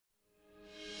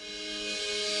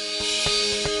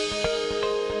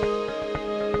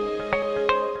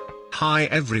Hi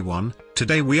everyone,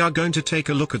 today we are going to take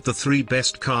a look at the 3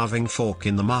 best carving fork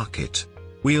in the market.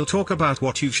 We'll talk about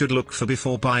what you should look for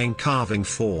before buying carving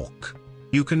fork.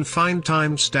 You can find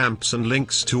timestamps and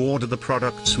links to order the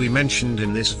products we mentioned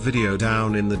in this video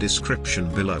down in the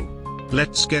description below.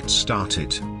 Let's get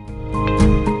started.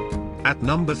 At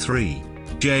number 3.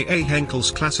 J.A.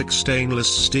 Henckels Classic Stainless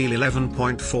Steel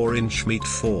 11.4-inch Meat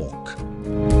Fork.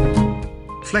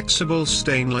 Flexible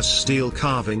stainless steel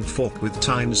carving fork with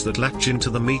tines that latch into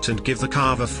the meat and give the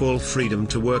carver full freedom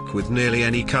to work with nearly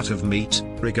any cut of meat,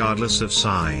 regardless of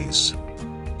size.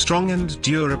 Strong and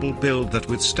durable build that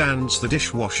withstands the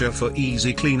dishwasher for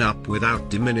easy cleanup without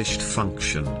diminished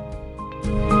function.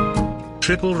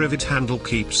 Triple rivet handle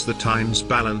keeps the tines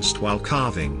balanced while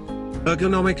carving.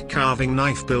 Ergonomic carving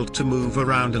knife built to move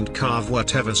around and carve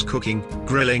whatever's cooking,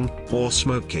 grilling, or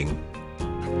smoking.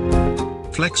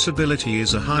 Flexibility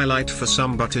is a highlight for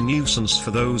some but a nuisance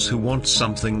for those who want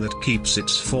something that keeps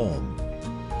its form.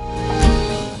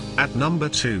 At number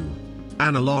 2.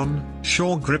 Anolon,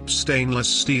 SureGrip Stainless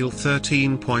Steel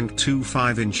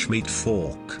 13.25-inch Meat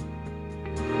Fork.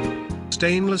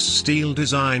 Stainless steel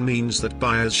design means that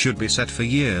buyers should be set for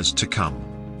years to come.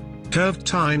 Curved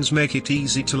tines make it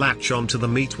easy to latch onto the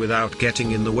meat without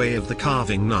getting in the way of the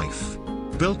carving knife.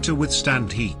 Built to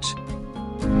withstand heat.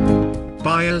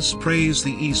 Buyers praise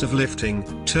the ease of lifting,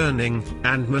 turning,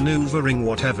 and maneuvering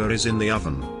whatever is in the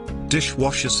oven.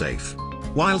 Dishwasher safe.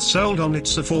 While sold on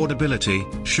its affordability,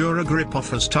 SureGrip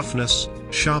offers toughness,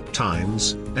 sharp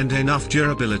tines, and enough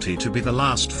durability to be the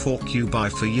last fork you buy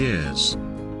for years.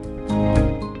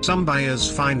 Some buyers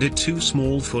find it too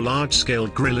small for large-scale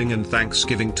grilling and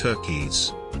Thanksgiving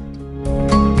turkeys.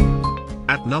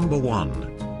 At number 1.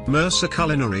 Mercer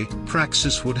Culinary,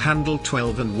 Praxis wood handle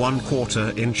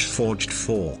 12.25-inch forged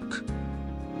fork.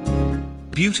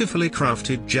 Beautifully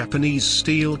crafted Japanese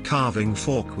steel carving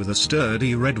fork with a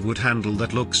sturdy redwood handle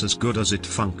that looks as good as it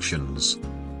functions.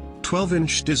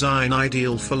 12-inch design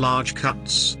ideal for large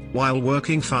cuts, while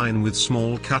working fine with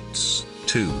small cuts,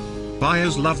 too.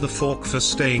 Buyers love the fork for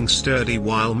staying sturdy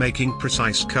while making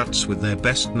precise cuts with their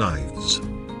best knives.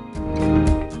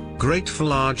 Great for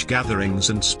large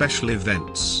gatherings and special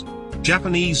events.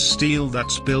 Japanese steel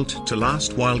that's built to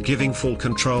last while giving full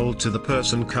control to the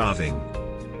person carving.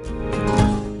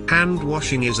 Hand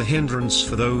washing is a hindrance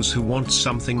for those who want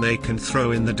something they can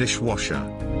throw in the dishwasher.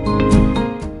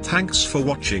 Thanks for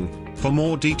watching. For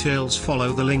more details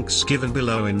follow the links given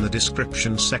below in the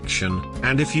description section,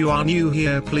 and if you are new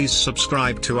here please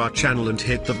subscribe to our channel and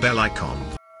hit the bell icon.